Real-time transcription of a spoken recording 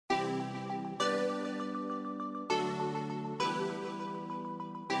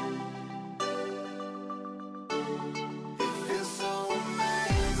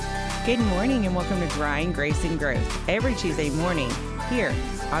Good morning and welcome to Grind, Grace, and Growth every Tuesday morning here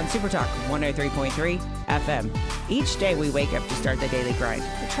on Super Talk 103.3 FM. Each day we wake up to start the daily grind.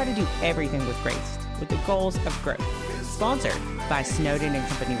 We try to do everything with grace with the goals of growth. Sponsored by Snowden and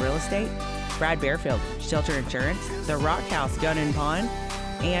Company Real Estate, Brad Bearfield, Shelter Insurance, The Rock House Gun and Pawn,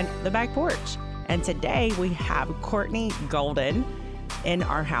 and The Back Porch. And today we have Courtney Golden in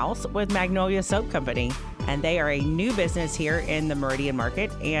our house with Magnolia Soap Company. And they are a new business here in the Meridian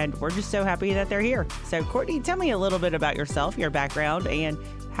market, and we're just so happy that they're here. So, Courtney, tell me a little bit about yourself, your background, and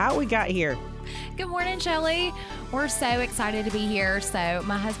how we got here. Good morning, Shelly. We're so excited to be here. So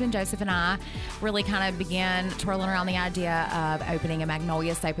my husband, Joseph, and I really kind of began twirling around the idea of opening a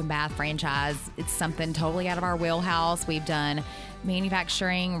Magnolia Soap and Bath franchise. It's something totally out of our wheelhouse. We've done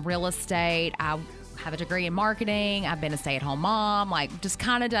manufacturing, real estate. I have a degree in marketing. I've been a stay-at-home mom, just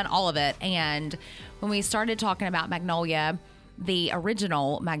kind of done all of it. And when we started talking about Magnolia, the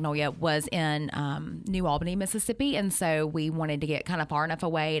original Magnolia was in New Albany, Mississippi. And so we wanted to get kind of far enough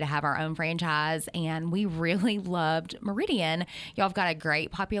away to have our own franchise. And we really loved Meridian. Y'all have got a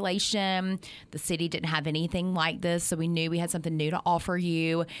great population. The city didn't have anything like this. So we knew we had something new to offer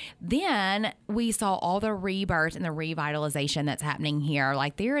you. Then we saw all the rebirth and the revitalization that's happening here.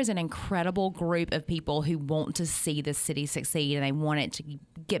 Like, there is an incredible group of people who want to see the city succeed, and they want it to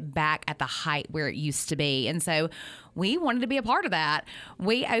get back at the height where it used to be. And so we wanted to be a part of that.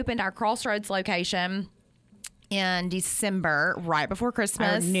 We opened our Crossroads location in December, right before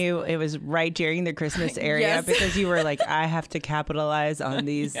Christmas. I knew it was right during the Christmas area Yes. because you were like, I have to capitalize on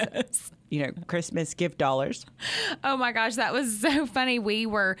these, Yes. Christmas gift dollars. Oh my gosh, that was so funny. We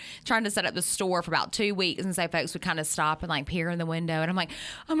were trying to set up the store for about 2 weeks, and so folks would kind of stop and peer in the window. And I'm like,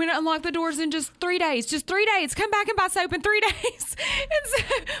 I'm going to unlock the doors in just 3 days. Just 3 days. Come back and buy soap in 3 days. And so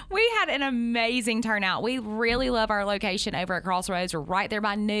we had an amazing turnout. We really love our location over at Crossroads. We're right there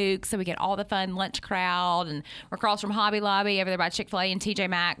by Nuke, so we get all the fun lunch crowd. And we're across from Hobby Lobby over there by Chick-fil-A and TJ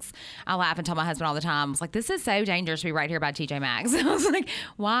Maxx. I laugh and tell my husband all the time, I was like, this is so dangerous to be right here by TJ Maxx. I was like,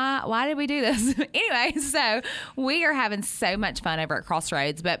 why did we do this? Anyway, so we are having so much fun over at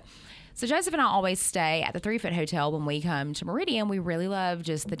Crossroads. So Joseph and I always stay at the 3 Foot Hotel when we come to Meridian. We really love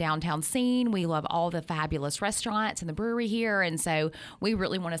just the downtown scene. We love all the fabulous restaurants and the brewery here. And so we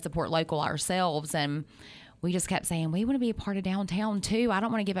really want to support local ourselves. And we just kept saying, we want to be a part of downtown too. I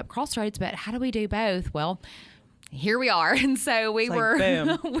don't want to give up Crossroads, but how do we do both? Well, here we are. And so we were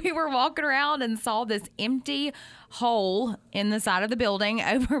walking around and saw this empty hole in the side of the building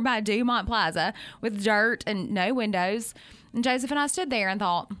over by Dumont Plaza with dirt and no windows. And Joseph and I stood there and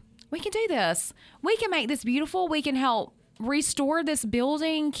thought, we can do this. We can make this beautiful. We can help restore this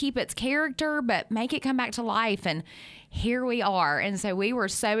building, keep its character, but make it come back to life. And here we are. And so we were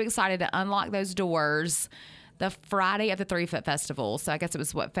so excited to unlock those doors the Friday of the 3 Foot Festival. So I guess it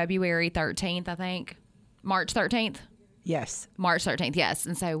was February 13th, I think. March 13th? Yes. March 13th, yes.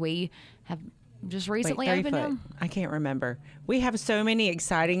 And so we have just recently opened them. I can't remember. We have so many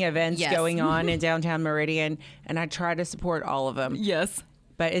exciting events going on in downtown Meridian, and I try to support all of them. Yes.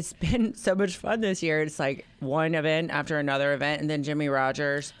 But it's been so much fun this year. It's like one event after another event, and then Jimmy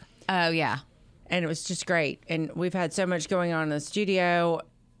Rogers. Oh, yeah. And it was just great. And we've had so much going on in the studio.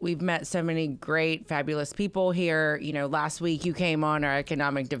 We've met so many great, fabulous people here. Last week you came on our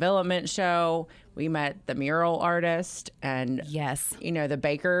economic development show. We met the mural artist and yes, the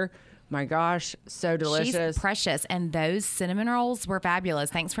baker. My gosh, so delicious. She's precious. And those cinnamon rolls were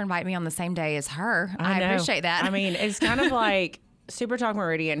fabulous. Thanks for inviting me on the same day as her. I appreciate that. I mean, it's kind of like Super Talk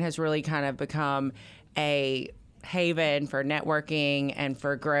Meridian has really kind of become a haven for networking and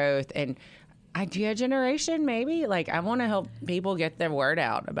for growth and idea generation, maybe. I want to help people get their word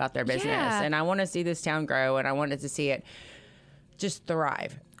out about their business. Yeah. And I want to see this town grow, and I wanted to see it just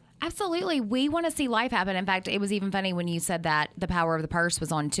thrive. Absolutely. We want to see life happen. In fact, it was even funny when you said that the power of the purse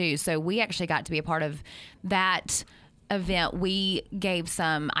was on too. So we actually got to be a part of that event. We gave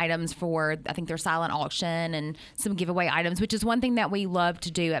some items for, I think, their silent auction and some giveaway items, which is one thing that we love to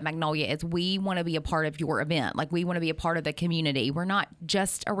do at Magnolia is we want to be a part of your event. We want to be a part of the community. We're not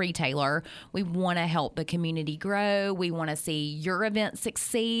just a retailer. We want to help the community grow. We want to see your event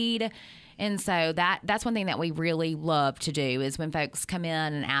succeed. And so that's one thing that we really love to do is when folks come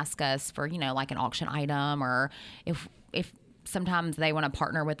in and ask us for, an auction item, or if sometimes they want to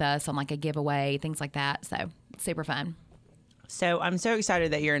partner with us on a giveaway, things like that. So it's super fun. So I'm so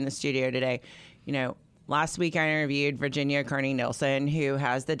excited that you're in the studio today. Last week I interviewed Virginia Kearney Nilsson, who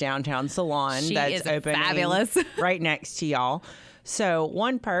has the downtown salon that's opening fabulous. right next to y'all. So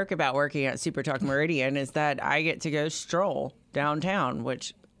one perk about working at Super Talk Meridian is that I get to go stroll downtown,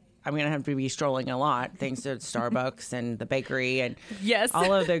 which I'm going to have to be strolling a lot thanks to Starbucks and the bakery and Yes.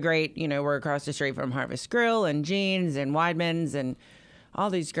 all of the great, we're across the street from Harvest Grill and Jeans and Weidman's and all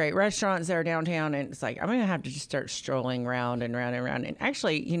these great restaurants that are downtown. And it's like, I'm going to have to just start strolling round and round and round. And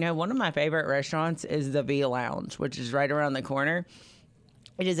actually, one of my favorite restaurants is the V Lounge, which is right around the corner.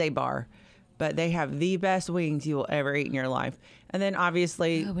 It is a bar, but they have the best wings you will ever eat in your life. And then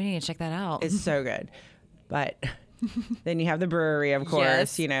obviously, we need to check that out. It's so good. But then you have the brewery, of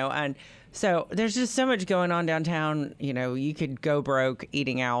course, Yes. and so there's just so much going on downtown. You could go broke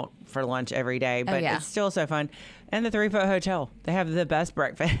eating out for lunch every day, but yeah. it's still so fun. And the 3 Foot Hotel, they have the best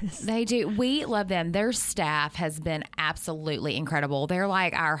breakfast. They do. We love them. Their staff has been absolutely incredible. They're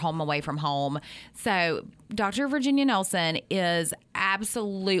like our home away from home. So Dr. Virginia Nelson is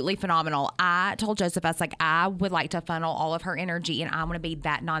absolutely phenomenal. I told Joseph, I was like, I would like to funnel all of her energy, and I want to be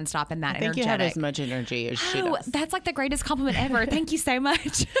that nonstop and that I think energetic. you have as much energy as she does. That's like the greatest compliment ever. Thank you so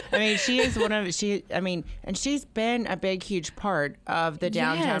much. I mean, she is and she's been a big, huge part of the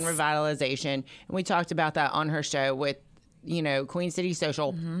downtown Yes. revitalization. And we talked about that on her show with, Queen City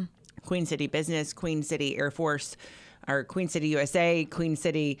Social, Queen City Business, Queen City Air Force, or Queen City USA, Queen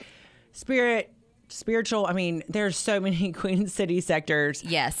City Spiritual. I mean, there's so many Queen City sectors.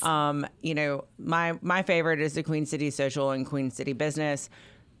 Yes. My favorite is the Queen City Social and Queen City Business,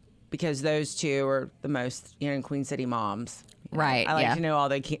 because those two are the most, Queen City moms. Right. I like to know all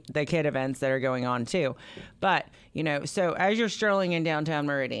the kid events that are going on too. But, so as you're strolling in downtown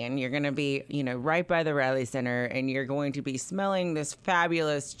Meridian, you're going to be, right by the Raleigh Center, and you're going to be smelling this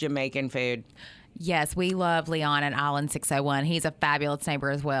fabulous Jamaican food. Yes, we love Leon at Island 601. He's a fabulous neighbor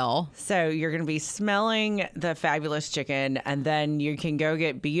as well. So you're going to be smelling the fabulous chicken, and then you can go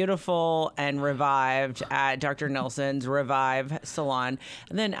get beautiful and revived at Dr. Nelson's Revive Salon.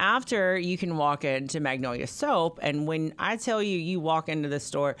 And then after, you can walk into Magnolia Soap. And when I tell you, you walk into the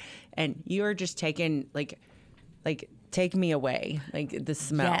store and you're just taken, like take me away. Like the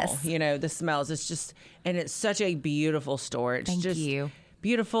smell, Yes. The smells. It's just, and it's such a beautiful store. It's Thank just you.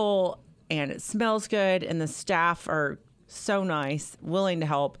 beautiful. And it smells good, and the staff are so nice, willing to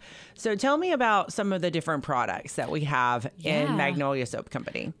help. So tell me about some of the different products that we have in Magnolia Soap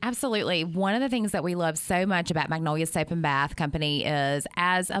Company. Absolutely. One of the things that we love so much about Magnolia Soap and Bath Company is,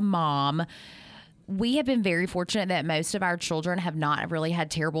 as a mom, we have been very fortunate that most of our children have not really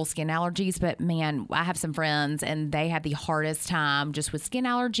had terrible skin allergies, but man, I have some friends and they have the hardest time just with skin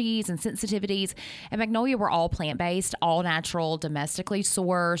allergies and sensitivities. At Magnolia, we're all plant-based, all natural, domestically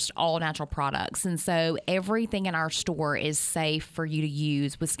sourced, all natural products. And so everything in our store is safe for you to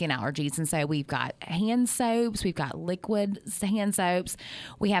use with skin allergies. And so we've got hand soaps, we've got liquid hand soaps,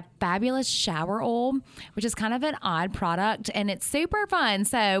 we have fabulous shower oil, which is kind of an odd product, and it's super fun.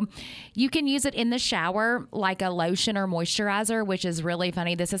 So you can use it in the shower like a lotion or moisturizer, which is really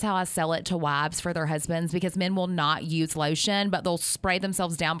funny. This is how I sell it to wives for their husbands, because men will not use lotion, but they'll spray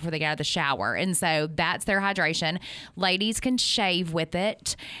themselves down before they get out of the shower. And so that's their hydration. Ladies can shave with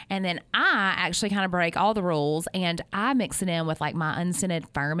it. And then I actually kind of break all the rules, and I mix it in with like my unscented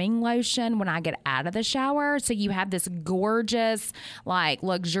firming lotion when I get out of the shower. So you have this gorgeous, like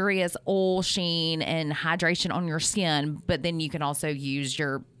luxurious oil sheen and hydration on your skin, but then you can also use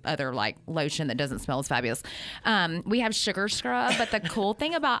your other like lotion that doesn't smell as fabulous. We have sugar scrub, but the cool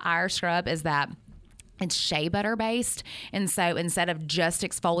thing about our scrub is that it's shea butter based. And so instead of just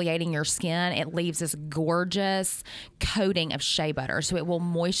exfoliating your skin, it leaves this gorgeous coating of shea butter. So it will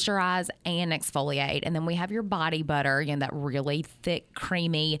moisturize and exfoliate. And then we have your body butter, that really thick,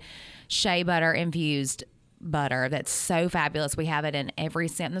 creamy shea butter infused butter that's so fabulous. We have it in every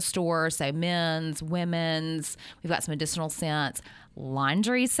scent in the store. So men's, women's, we've got some additional scents.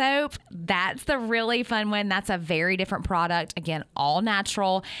 Laundry soap, that's the really fun one. That's a very different product. Again, all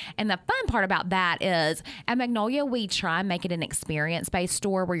natural. And the fun part about that is at Magnolia, we try and make it an experience-based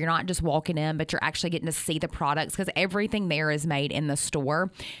store where you're not just walking in, but you're actually getting to see the products, because everything there is made in the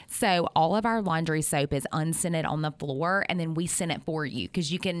store. So all of our laundry soap is unscented on the floor, and then we scent it for you,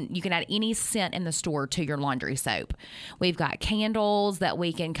 because you can add any scent in the store to your laundry soap. We've got candles that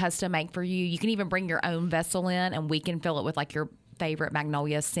we can custom make for you. You can even bring your own vessel in, and we can fill it with like your favorite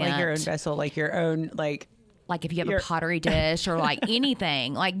Magnolia scent. Like your own vessel, like your own, like if you have a pottery dish or like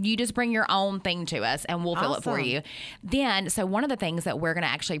anything, like you just bring your own thing to us and we'll fill it for you. Then, so one of the things that we're going to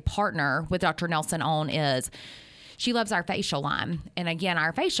actually partner with Dr. Nelson on is she loves our facial line. And again,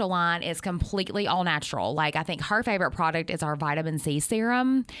 our facial line is completely all natural. Like, I think her favorite product is our vitamin C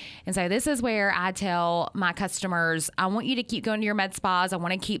serum. And so this is where I tell my customers, I want you to keep going to your med spas. I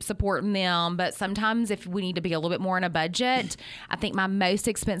want to keep supporting them. But sometimes if we need to be a little bit more in a budget, I think my most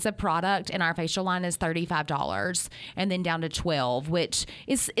expensive product in our facial line is $35 and then down to $12, which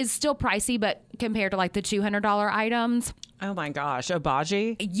is still pricey, but compared to like the $200 items. Oh my gosh,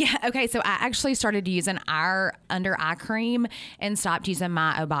 Obagi? Yeah. Okay. So I actually started using our under eye cream and stopped using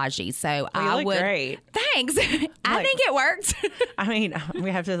my Obagi. So you look great. Thanks. I think it worked. I mean, we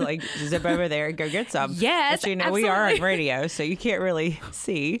have to like zip over there and go get some. Yes. But, you know, absolutely. we are on radio, so you can't really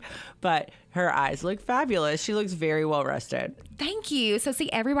see, but her eyes look fabulous. She looks very well rested. Thank you. So see,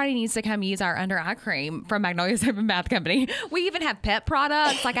 everybody needs to come use our under eye cream from Magnolia Soap and Bath Company. We even have pet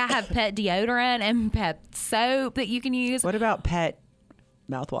products. Like I have pet deodorant and pet soap that you can use. What about pet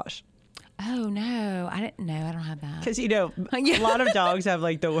mouthwash? Oh no, I didn't know. I don't have that. Because, you know, a lot of dogs have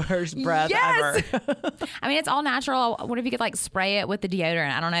like the worst breath Yes! ever. I mean, it's all natural. What if you could like spray it with the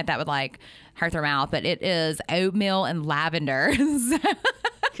deodorant? I don't know if that would like hurt their mouth, but it is oatmeal and lavender.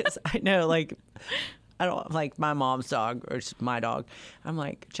 Because I know, like, I don't like my mom's dog or my dog. I'm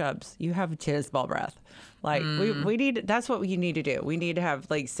like, Chubbs, you have tennis ball breath. Like we need, that's what we need to do. We need to have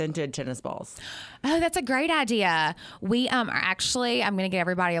like scented tennis balls. Oh, that's a great idea. We are actually, I'm going to give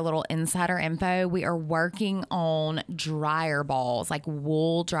everybody a little insider info. We are working on dryer balls, like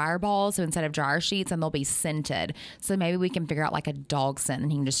wool dryer balls. So instead of dryer sheets, and they'll be scented. So maybe we can figure out like a dog scent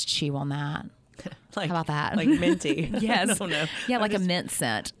and he can just chew on that. Like, how about that? Like minty. Yes. I don't know. Yeah, like a mint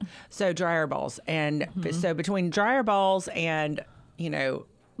scent. So dryer balls. And so between dryer balls and, you know,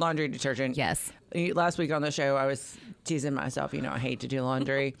 laundry detergent. Yes. Last week on the show, I was teasing myself, you know, I hate to do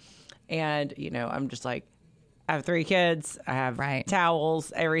laundry. And, you know, I'm just like, I have 3 kids. I have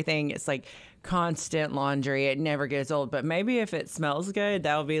towels, everything. It's like constant laundry. It never gets old. But maybe if it smells good,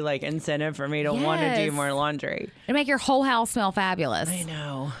 that'll be like incentive for me to want to do more laundry. It'll make your whole house smell fabulous. I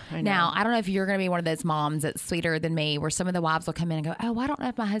know. Now, I don't know if you're going to be one of those moms that's sweeter than me, where some of the wives will come in and go, oh, I don't know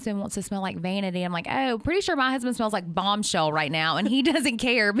if my husband wants to smell like vanity. I'm like, oh, pretty sure my husband smells like Bombshell right now. And he doesn't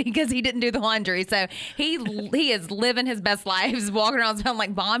care because he didn't do the laundry. So he is living his best life. He's walking around smelling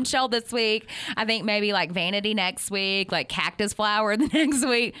like Bombshell this week. I think maybe like vanity next week, like cactus flower the next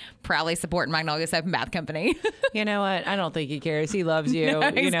week. Proudly supporting Magnolia Soap and Bath Company. You know what? I don't think he cares. He loves you. No,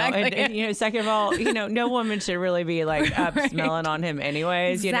 you know, and, you know, second of all, you know, no woman should really be like up smelling on him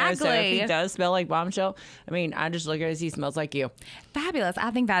anyways. You know, so if he does smell like Bombshell, I mean, I just look at it as he smells like you. Fabulous. I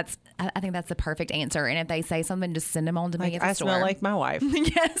think that's the perfect answer. And if they say something, just send them on to me at the store. I smell like my wife.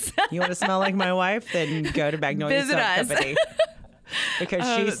 Yes. You want to smell like my wife? Then go to Magnolia Soap Company. Because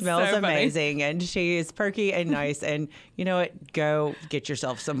she smells so amazing and she is perky and nice. And you know what? Go get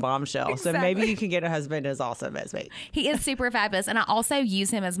yourself some Bombshell. Exactly. So maybe you can get a husband as awesome as me. He is super fabulous. And I also use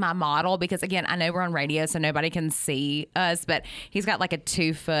him as my model because, again, I know we're on radio, so nobody can see us, but he's got like a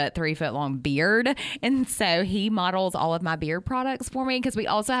 2 foot, 3 foot long beard. And so he models all of my beard products for me because we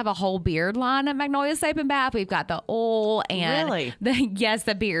also have a whole beard line at Magnolia Soap and Bath. We've got the oil and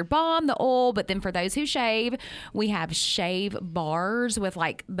the beard balm, the oil. But then for those who shave, we have shave bars with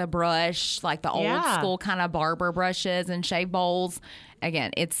like the brush, like the old school kind of barber brushes and shave bowls. Again,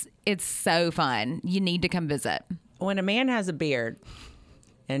 it's so fun. You need to come visit. When a man has a beard,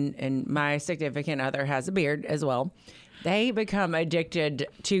 and my significant other has a beard as well, they become addicted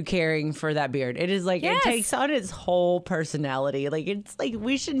to caring for that beard. It is like, it takes on its whole personality. Like, it's like,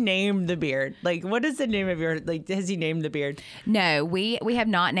 we should name the beard. Like, what is the name of your, like, has he named the beard? No, we have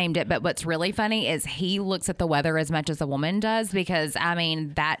not named it. But what's really funny is he looks at the weather as much as a woman does, because I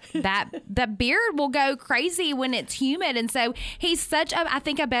mean, that beard will go crazy when it's humid. And so he's such I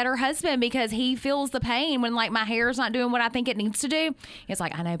think a better husband, because he feels the pain when like my hair is not doing what I think it needs to do. He's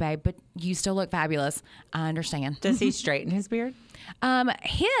like, I know, babe, but you still look fabulous. I understand. Does he straighten his beard?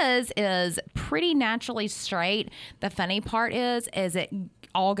 His is pretty naturally straight. The funny part is it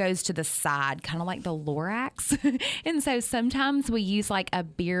all goes to the side, kind of like the Lorax. And so sometimes we use like a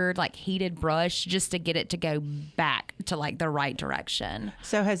beard, like heated brush, just to get it to go back to like the right direction.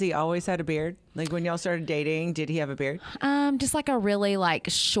 So has he always had a beard? Like when y'all started dating, did he have a beard? Just like a really like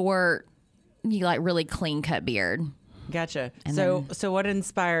short, like really clean cut beard. Gotcha. So what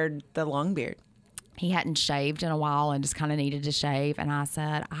inspired the long beard? He hadn't shaved in a while and just kind of needed to shave. And I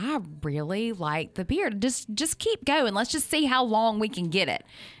said, I really like the beard. Just keep going. Let's just see how long we can get it.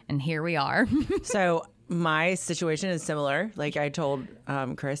 And here we are. So my situation is similar. Like I told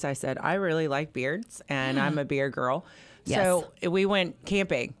Chris, I said, I really like beards and I'm a beard girl. Yes. So we went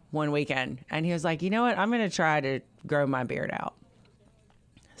camping one weekend and he was like, you know what? I'm going to try to grow my beard out.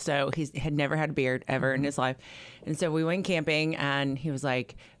 So he had never had a beard ever in his life. And so we went camping and he was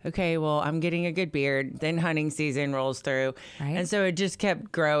like, okay, well, I'm getting a good beard. Then hunting season rolls through. Right. And so it just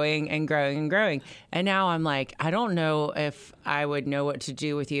kept growing and growing and growing. And now I'm like, I don't know if I would know what to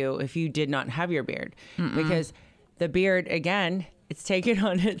do with you if you did not have your beard. Because the beard, again, it's taken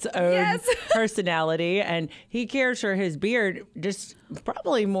on its own personality, and he cares for his beard just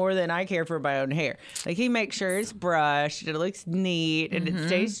probably more than I care for my own hair. Like, he makes sure it's brushed, it looks neat, and it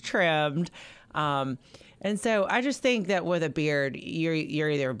stays trimmed. And so I just think that with a beard, you're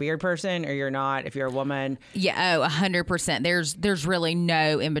either a beard person or you're not. If you're a woman, 100%. There's really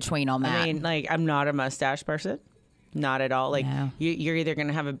no in between on that. I mean, like, I'm not a mustache person. Not at all. Like, No. you're either going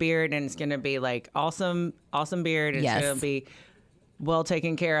to have a beard and it's going to be like awesome beard. And it's going to be well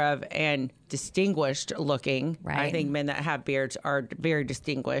taken care of and distinguished looking. Right. I think men that have beards are very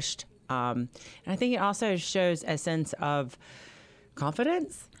distinguished. And I think it also shows a sense of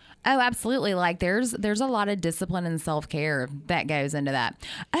confidence. Oh, absolutely. Like there's a lot of discipline and self-care that goes into that.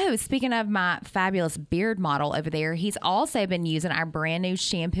 Oh, speaking of my fabulous beard model over there, he's also been using our brand new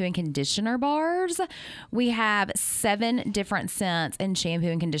shampoo and conditioner bars. We have 7 different scents in shampoo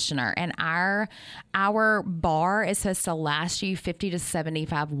and conditioner, and our bar is supposed to last you 50 to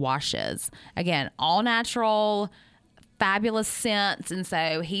 75 washes. Again, all natural, fabulous scents. And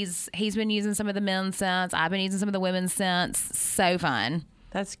so he's been using some of the men's scents. I've been using some of the women's scents. So fun.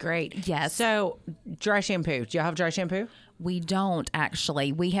 That's great. Yes. So, dry shampoo. Do y'all have dry shampoo? We don't,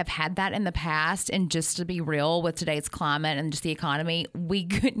 actually. We have had that in the past, and just to be real, with today's climate and just the economy, we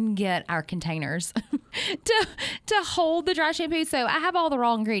couldn't get our containers to hold the dry shampoo. So I have all the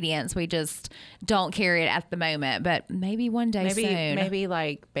raw ingredients. We just don't carry it at the moment, but maybe one day soon. Maybe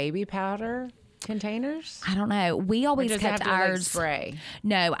like baby powder containers? I don't know. We always kept ours spray.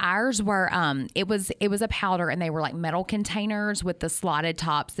 No, ours were it was a powder, and they were like metal containers with the slotted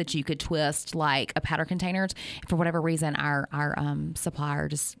tops that you could twist like a powder containers. For whatever reason, our supplier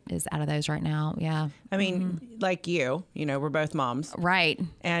just is out of those right now. Yeah. I mean, like we're both moms. Right.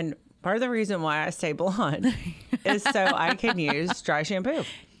 And part of the reason why I stay blonde is so I can use dry shampoo.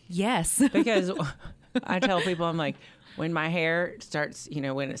 Yes. Because I tell people, I'm like, when my hair starts,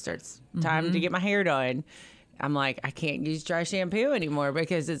 when it starts time to get my hair done, I'm like, I can't use dry shampoo anymore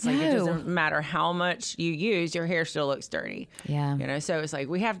because it's like, it doesn't matter how much you use, your hair still looks dirty. Yeah. So it's like,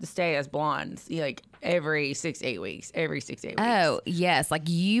 we have to stay as blondes, like every 6-8 weeks. Oh, yes. Like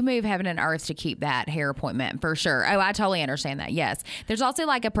you move heaven and earth to keep that hair appointment for sure. Oh, I totally understand that. Yes. There's also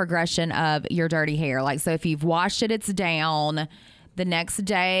like a progression of your dirty hair. Like, so if you've washed it, it's down. The next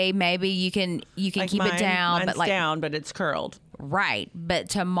day, maybe you can like keep it down, but down, but it's curled. Right. But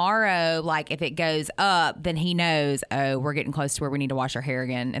tomorrow, like if it goes up, then he knows, oh, we're getting close to where we need to wash our hair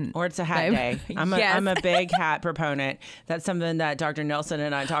again. Or it's a hat day. I'm a big hat proponent. That's something that Dr. Nelson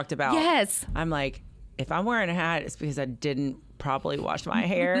and I talked about. Yes. I'm like, if I'm wearing a hat, it's because I didn't properly wash my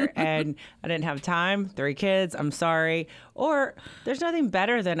hair and I didn't have time. 3 kids. I'm sorry. Or there's nothing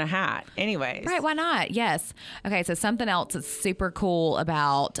better than a hat anyways. Right. Why not? Yes. Okay. So something else that's super cool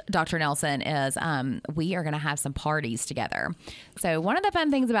about Dr. Nelson is we are going to have some parties together. So one of the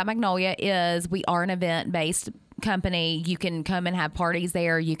fun things about Magnolia is we are an event-based company. You can come and have parties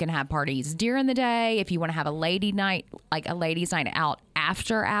there. You can have parties during the day. If you want to have a lady night, like a ladies night out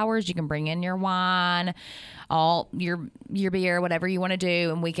after hours, you can bring in your wine, all your beer, whatever you want to do,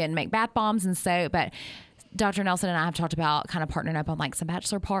 and we can make bath bombs and soap. But Dr. Nelson and I have talked about kind of partnering up on like some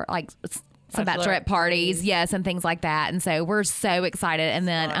bachelorette parties, yes, and things like that. And so we're so excited. And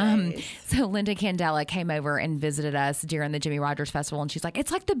then, so Linda Candela came over and visited us during the Jimmy Rogers Festival, and she's like,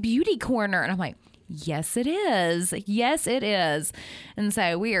 "It's like the beauty corner," and I'm like, yes, it is. Yes, it is. And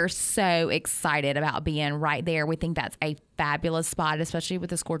so we are so excited about being right there. We think that's a fabulous spot, especially with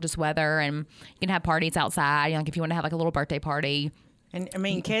this gorgeous weather. And you can have parties outside, like if you want to have like a little birthday party. And I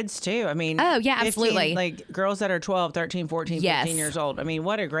mean, kids too. I mean, oh, yeah, 15, absolutely. Like girls that are 12, 13, 14, 15 years old. I mean,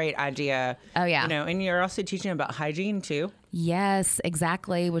 what a great idea. Oh, yeah. And you're also teaching about hygiene too. Yes,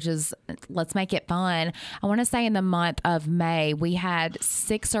 exactly, which is, let's make it fun. I want to say in the month of May, we had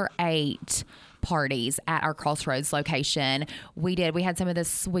 6 or 8 parties at our Crossroads location. We had some of the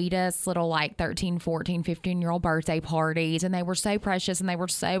sweetest little like 13, 14, 15-year-old birthday parties, and they were so precious and they were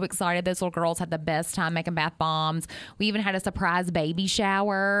so excited. Those little girls had the best time making bath bombs. We even had a surprise baby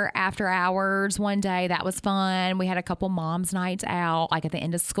shower after hours one day. That was fun. We had a couple moms nights out like at the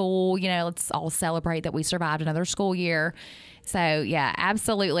end of school. Let's all celebrate that we survived another school year. So yeah,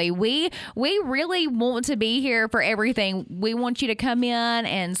 absolutely. We really want to be here for everything. We want you to come in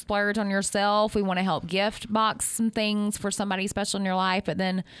and splurge on yourself. We want to help gift box some things for somebody special in your life, but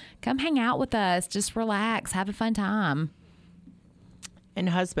then come hang out with us. Just relax, have a fun time. And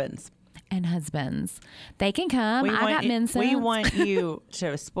husbands. They can come. I got men scents. We want you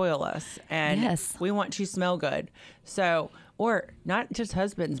to spoil us, and we want you to smell good. So, or not just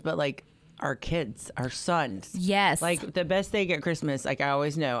husbands, but like our kids, our sons. Yes. Like the best thing at Christmas, like I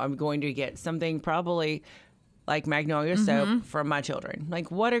always know, I'm going to get something probably like Magnolia soap from my children.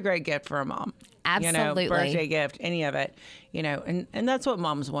 Like what a great gift for a mom. Absolutely. Birthday gift, any of it, and that's what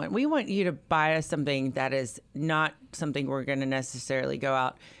moms want. We want you to buy us something that is not something we're going to necessarily go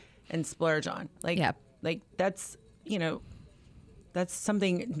out and splurge on. Like that's, that's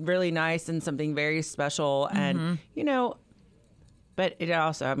something really nice and something very special. And, but it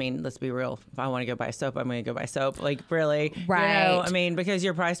also, I mean, let's be real. If I want to go buy soap, I'm going to go buy soap. Like really, right? I mean, because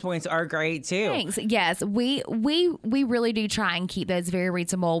your price points are great too. Thanks. Yes, we really do try and keep those very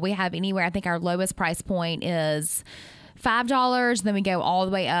reasonable. We have anywhere. I think our lowest price point is $5, then we go all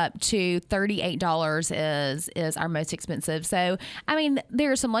the way up to $38 is our most expensive. So, I mean,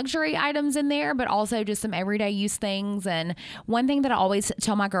 there are some luxury items in there, but also just some everyday use things. And one thing that I always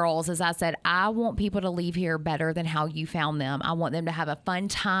tell my girls is I said, I want people to leave here better than how you found them. I want them to have a fun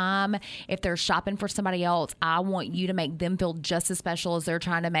time. If they're shopping for somebody else, I want you to make them feel just as special as they're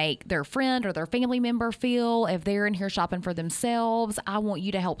trying to make their friend or their family member feel. If they're in here shopping for themselves, I want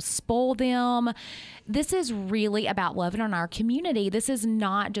you to help spoil them. This is really about loving on our community. This is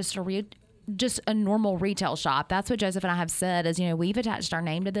not just a normal retail shop. That's what Joseph and I have said is, we've attached our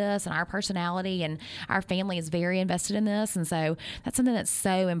name to this and our personality, and our family is very invested in this. And so that's something that's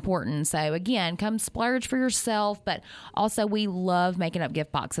so important. So again, come splurge for yourself, but also we love making up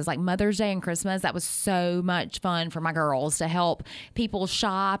gift boxes like Mother's Day and Christmas. That was so much fun for my girls to help people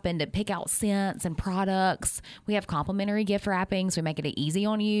shop and to pick out scents and products. We have complimentary gift wrapping, so we make it easy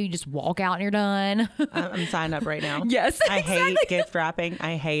on you. You just walk out and you're done. I'm signed up right now. Yes, I hate gift wrapping.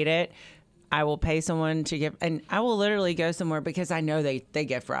 I hate it. I will pay someone to give, and I will literally go somewhere because I know they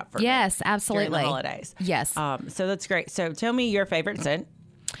gift wrap for me. Yes, absolutely. During the holidays. Yes. So that's great. So tell me your favorite scent.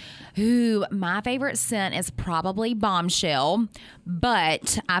 Ooh, my favorite scent is probably Bombshell,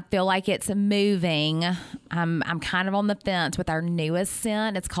 but I feel like it's moving. I'm kind of on the fence with our newest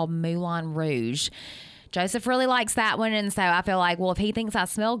scent. It's called Moulin Rouge. Joseph really likes that one, and so I feel like, well, if he thinks I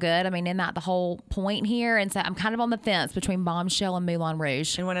smell good, I mean, isn't that the whole point here? And so I'm kind of on the fence between Bombshell and Moulin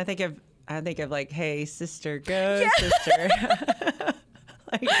Rouge. And when I think of like, hey, sister, go, sister.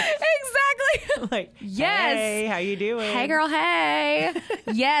 Exactly. Like, yes. Hey, how you doing? Hey, girl. Hey.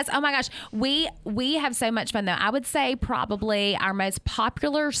 Yes. Oh my gosh. We have so much fun though. I would say probably our most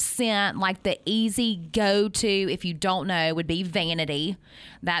popular scent, like the easy go-to, if you don't know, would be Vanity.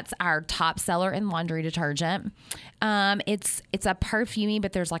 That's our top seller in laundry detergent. It's a perfumey,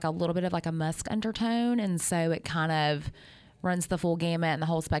 but there's like a little bit of like a musk undertone, and so it kind of runs the full gamut and the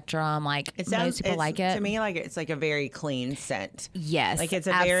whole spectrum. Like most people like it. To me, like it's like a very clean scent. Yes, like it's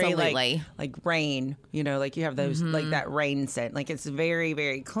a absolutely. very like rain. Like you have those like that rain scent. Like it's very,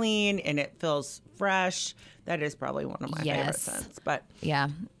 very clean and it feels fresh. That is probably one of my favorite scents. But yeah,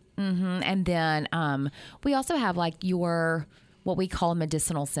 and then we also have like what we call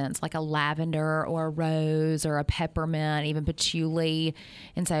medicinal scents, like a lavender or a rose or a peppermint, even patchouli.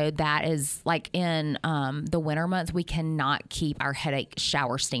 And so that is like in the winter months, we cannot keep our headache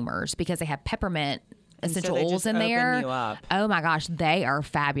shower steamers because they have peppermint essential oils in there. Oh my gosh, they are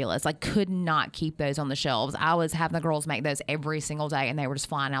fabulous. Like could not keep those on the shelves. I was having the girls make those every single day and they were just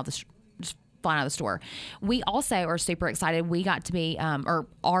flying out of the store. We also are super excited. We got to be, or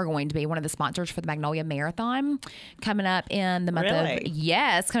are going to be one of the sponsors for the Magnolia Marathon coming up in the month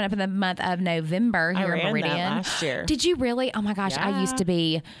coming up in the month of November here in Meridian. That last year. Did you really? Oh my gosh, yeah. I used to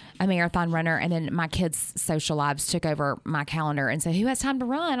be a marathon runner, and then my kids' social lives took over my calendar, and so who has time to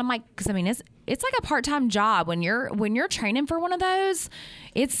run? I'm like, because I mean, it's like a part-time job when you're training for one of those.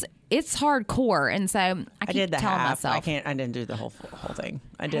 It's hardcore, and so I did the half. I didn't do the whole thing.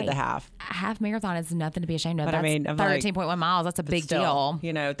 I did the half. A half marathon is nothing to be ashamed of. But that's 13.1 miles. That's a big deal.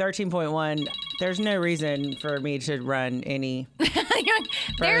 13.1. There's no reason for me to run any.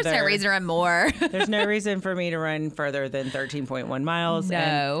 There's no reason to run more. There's no reason for me to run further than 13.1 miles. No.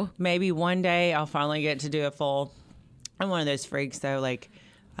 And maybe one day I'll finally get to do a full. I'm one of those freaks though, like.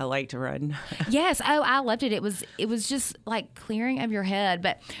 I like to run. Yes. Oh, I loved it. It was just like clearing of your head.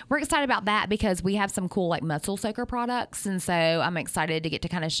 But we're excited about that because we have some cool like muscle soaker products. And so I'm excited to get to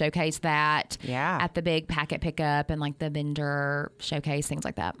kind of showcase that at the big packet pickup and like the vendor showcase, things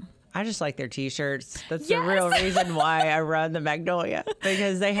like that. I just like their T-shirts. That's the real reason why I run the Magnolia,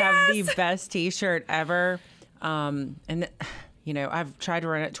 because they have the best T-shirt ever. And I've tried to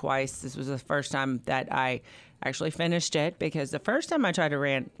run it twice. This was the first time that I actually finished it, because the first time I tried to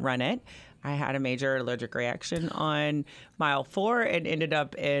run it, I had a major allergic reaction on mile 4 and ended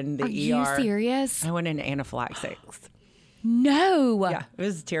up in the ER. Are you serious? I went into anaphylaxis. No. Yeah, it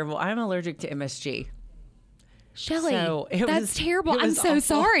was terrible. I'm allergic to MSG. Shelly, So that's terrible. I'm so awful.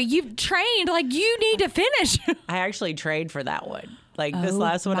 sorry. You've trained. Like, you need to finish. I actually trained for that one. Like this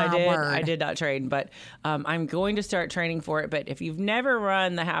last one I did not train, but I'm going to start training for it. But if you've never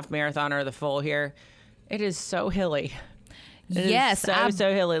run the half marathon or the full here, it is so hilly. Yes,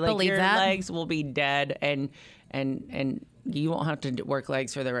 so hilly. Like believe your that. legs will be dead, and you won't have to work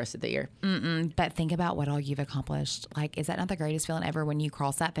legs for the rest of the year. But think about what all you've accomplished. Like, is that not the greatest feeling ever when you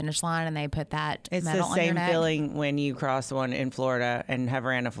cross that finish line and they put that It's medal the on your same neck? feeling when you cross one in Florida and have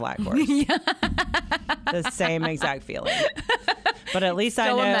ran a flat course. The same exact feeling. But at least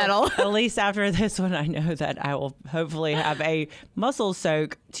Still I a know, medal. at least after this one, I know that I will hopefully have a muscle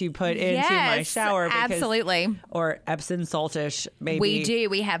soak to put into my shower. Absolutely. Or Epsom saltish, maybe. We do.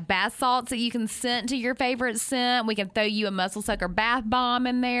 We have bath salts that you can scent to your favorite scent. We can throw you a muscle soaker bath bomb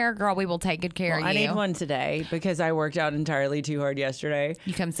in there. Girl, we will take good care of you. I need one today because I worked out entirely too hard yesterday.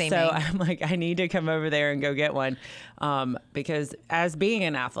 You come see me. So I'm like, I need to come over there and go get one. Because as being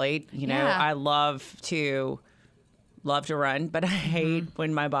an athlete, you know, Yeah. I love to run, but I hate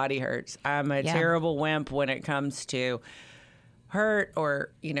when my body hurts. I'm a terrible wimp when it comes to hurt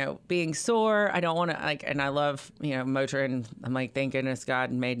or, you know, being sore. I don't want to and I love, you know, Motrin. I'm like, thank goodness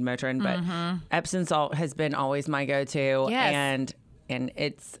God made Motrin, but Epsom salt has been always my go-to. Yes. And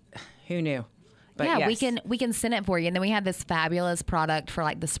it's, who knew? But yeah, yes. we can send it for you. And then we have this fabulous product for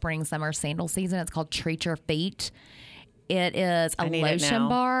like the spring, summer sandal season. It's called Treat Your Feet. It is a lotion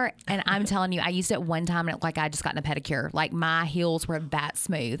bar, and I'm telling you, I used it one time, and I just got in a pedicure. Like, my heels were that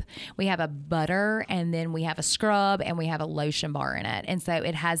smooth. We have a butter, and then we have a scrub, and we have a lotion bar in it, and so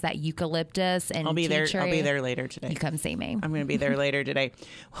it has that eucalyptus and I'll be tea there. tree. I'll be there later today. You come see me. I'm going to be there later today.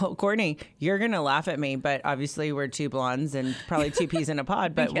 Well, Courtney, you're going to laugh at me, but obviously we're two blondes and probably two peas in a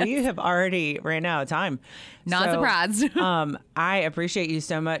pod, but we have already ran out of time. Not surprised. I appreciate you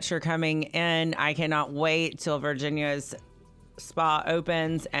so much for coming in. I cannot wait till Virginia's spa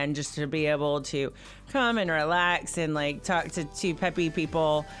opens and just to be able to come and relax and like talk to two peppy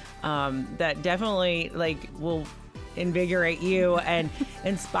people that definitely like will invigorate you and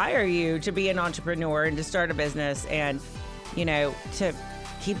inspire you to be an entrepreneur and to start a business and, you know, to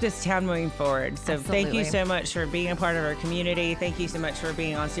keep this town moving forward. So Thank you so much for being a part of our community. Thank you so much for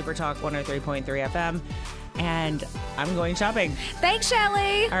being on Super Talk 103.3 FM. And I'm going shopping. Thanks,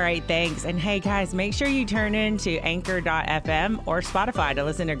 Shelly. All right, thanks. And hey, guys, make sure you turn in to anchor.fm or Spotify to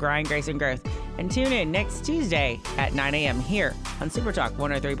listen to Grind, Grace, and Growth. And tune in next Tuesday at 9 a.m. here on Super Talk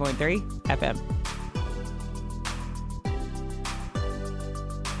 103.3 FM.